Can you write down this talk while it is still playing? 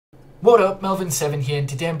What up, Melvin7 here, and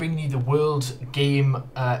today I'm bringing you the World Game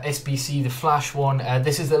SBC, the Flash one.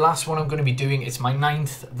 This is the last one I'm going to be doing. It's my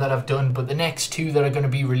 9th that I've done, but the next two that are going to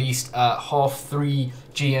be released at 3:30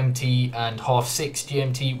 GMT and 6:30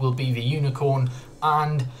 GMT will be the Unicorn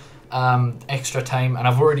and Extra Time, and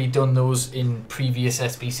I've already done those in previous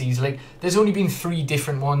SBCs. Like, there's only been 3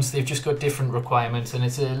 different ones, they've just got different requirements, and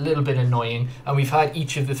it's a little bit annoying, and we've had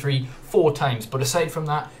each of the 3 4 times, but aside from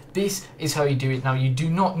that, this is how you do it. Now, you do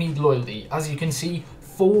not need loyalty. As you can see,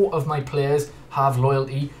 4 of my players have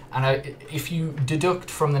loyalty, and if you deduct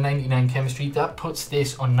from the 99 chemistry, that puts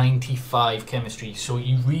this on 95 chemistry. So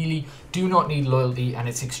you really do not need loyalty, and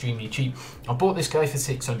it's extremely cheap. I bought this guy for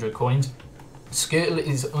 600 coins. Skirtle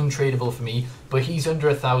is untradeable for me, but he's under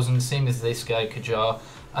 1,000, same as this guy, Kajar.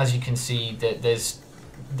 As you can see,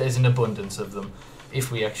 there's an abundance of them. If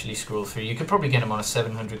we actually scroll through, you could probably get him on a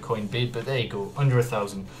 700 coin bid, but there you go, under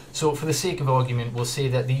 1,000. So for the sake of argument, we'll say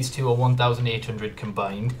that these two are 1,800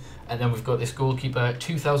 combined, and then we've got this goalkeeper,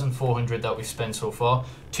 2,400 that we've spent so far,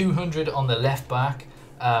 200 on the left back,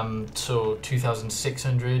 so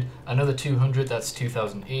 2,600, another 200, that's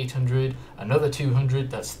 2,800, another 200,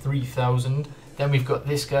 that's 3,000. Then we've got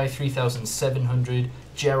this guy, 3,700,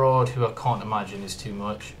 Gerard, who I can't imagine is too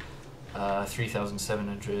much,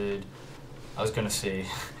 3,700. I was gonna say,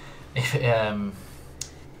 if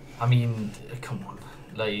I mean, come on,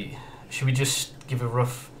 like, should we just give a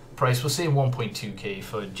rough price? We'll say 1.2k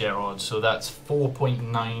for Gerard, so that's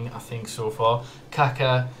 4.9 I think so far.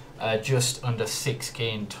 Kaka, just under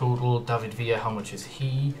 6k in total. David Villa, how much is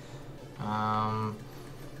he?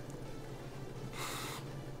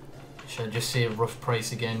 Should I just say a rough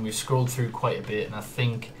price again? We've scrolled through quite a bit, and I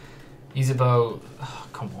think he's about, oh,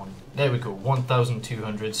 come on, there we go,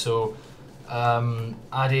 1,200. So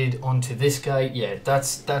added onto this guy, yeah,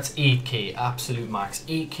 that's 8k absolute max,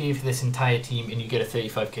 8k for this entire team, and you get a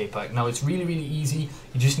 35k pack. Now, it's really easy.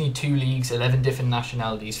 You just need 2 leagues, 11 different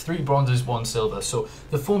nationalities, 3 bronzes, 1 silver. So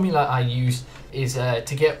the formula I use is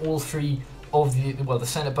to get all 3 of the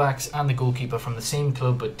centre backs and the goalkeeper from the same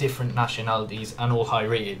club but different nationalities and all high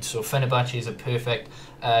rated. So Fenerbahce is a perfect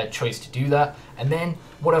choice to do that. And then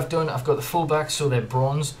what I've done, I've got the fullbacks, so they're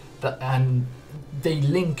bronze, and they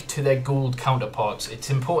link to their gold counterparts. It's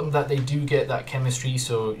important that they do get that chemistry,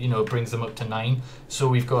 so you know, it brings them up to 9. So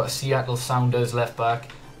we've got a Seattle Sounders left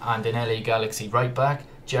back and an LA Galaxy right back.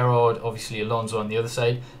 Gerard, obviously Alonso on the other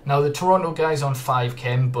side. Now the Toronto guy's on 5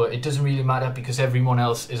 chem, but it doesn't really matter because everyone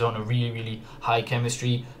else is on a really high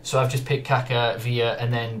chemistry. So I've just picked Kaka, Villa,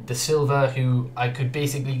 and then the Silva, who I could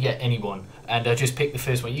basically get anyone, and I just picked the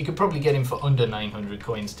first one. You could probably get him for under 900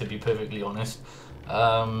 coins, to be perfectly honest.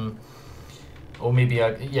 Or maybe,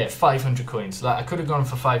 yeah, 500 coins. Like, I could have gone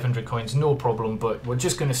for 500 coins, no problem, but we're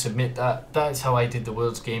just going to submit that. That's how I did the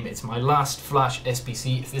World's Game. It's my last Flash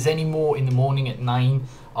SBC. If there's any more in the morning at 9,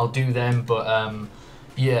 I'll do them, but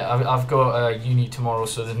yeah, I've got uni tomorrow,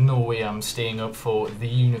 so there's no way I'm staying up for the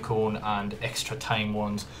Unicorn and Extra Time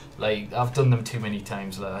ones. Like, I've done them too many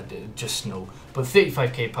times, like, just no. But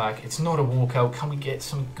 35k pack, it's not a walkout. Can we get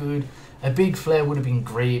some good? A big flare would have been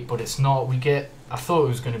great, but it's not. We get, I thought it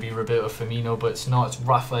was going to be Roberto Firmino, but it's not. It's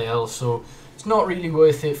Raphael, so it's not really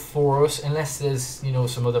worth it for us unless there's, you know,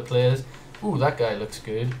 some other players. Ooh, that guy looks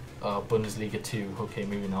good. Bundesliga 2. Okay,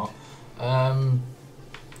 maybe not.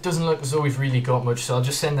 Doesn't look as though we've really got much, so I'll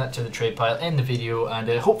just send that to the trade pile, end the video, and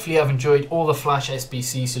hopefully I've enjoyed all the Flash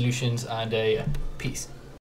SBC solutions, and peace.